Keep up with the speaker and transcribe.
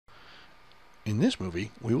In this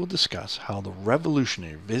movie, we will discuss how the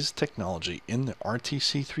revolutionary VIS technology in the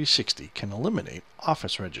RTC360 can eliminate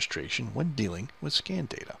office registration when dealing with scan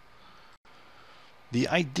data. The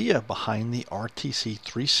idea behind the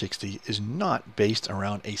RTC360 is not based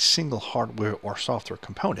around a single hardware or software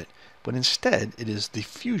component, but instead it is the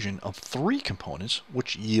fusion of three components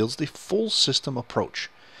which yields the full system approach.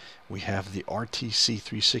 We have the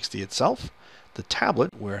RTC360 itself, the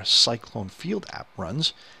tablet where Cyclone Field app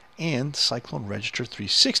runs, and Cyclone Register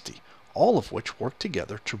 360, all of which work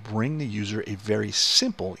together to bring the user a very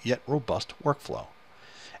simple yet robust workflow.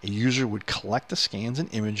 A user would collect the scans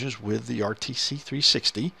and images with the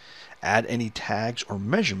RTC360, add any tags or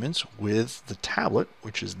measurements with the tablet,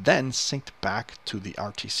 which is then synced back to the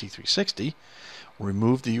RTC360,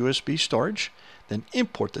 remove the USB storage, then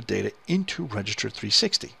import the data into Register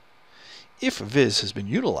 360. If VIS has been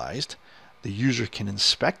utilized, the user can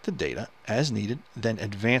inspect the data as needed, then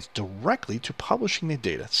advance directly to publishing the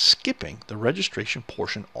data, skipping the registration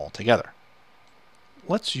portion altogether.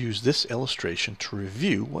 Let's use this illustration to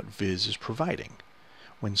review what VIS is providing.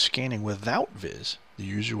 When scanning without VIS, the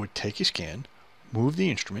user would take a scan, move the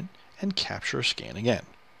instrument, and capture a scan again.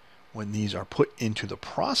 When these are put into the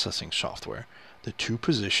processing software, the two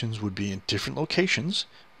positions would be in different locations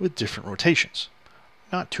with different rotations.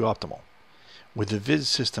 Not too optimal. With the VIS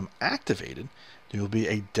system activated, there will be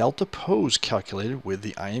a delta pose calculated with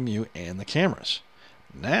the IMU and the cameras.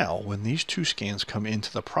 Now, when these two scans come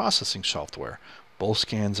into the processing software, both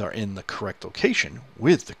scans are in the correct location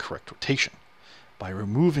with the correct rotation. By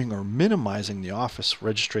removing or minimizing the office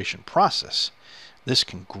registration process, this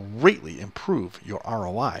can greatly improve your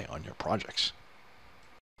ROI on your projects.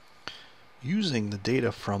 Using the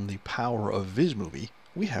data from the Power of VIS movie,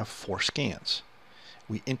 we have 4 scans.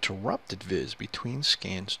 We interrupted VIS between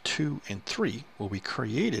scans 2 and 3 where we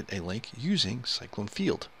created a link using Cyclone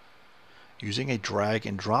Field. Using a drag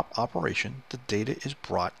and drop operation, the data is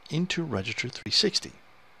brought into Register 360.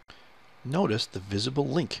 Notice the visible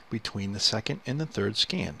link between the second and the third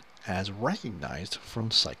scan as recognized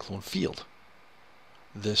from Cyclone Field.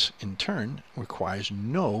 This in turn requires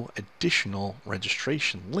no additional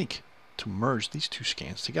registration link to merge these two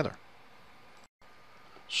scans together.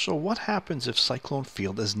 So what happens if Cyclone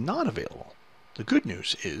Field is not available? The good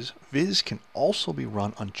news is VIS can also be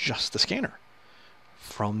run on just the scanner.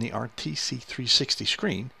 From the RTC360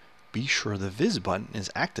 screen, be sure the VIS button is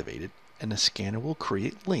activated and the scanner will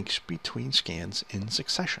create links between scans in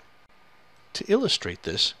succession. To illustrate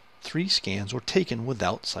this, 3 scans were taken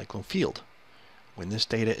without Cyclone Field. When this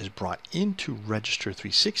data is brought into Register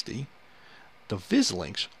 360, the VIS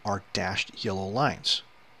links are dashed yellow lines.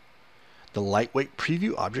 The lightweight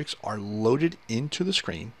preview objects are loaded into the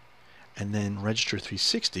screen, and then Register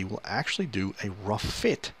 360 will actually do a rough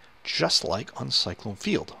fit, just like on Cyclone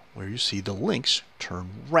Field, where you see the links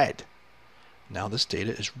turn red. Now this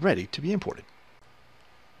data is ready to be imported.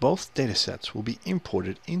 Both datasets will be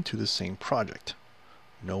imported into the same project.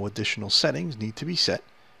 No additional settings need to be set,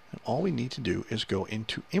 and all we need to do is go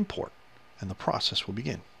into Import, and the process will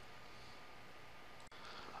begin.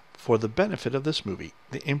 For the benefit of this movie,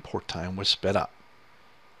 the import time was sped up.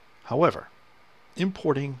 However,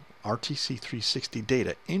 importing RTC360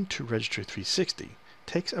 data into Register 360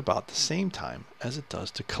 takes about the same time as it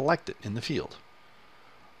does to collect it in the field.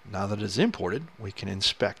 Now that it is imported, we can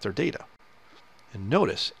inspect our data. And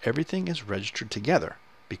notice everything is registered together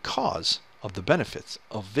because of the benefits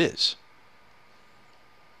of VIS.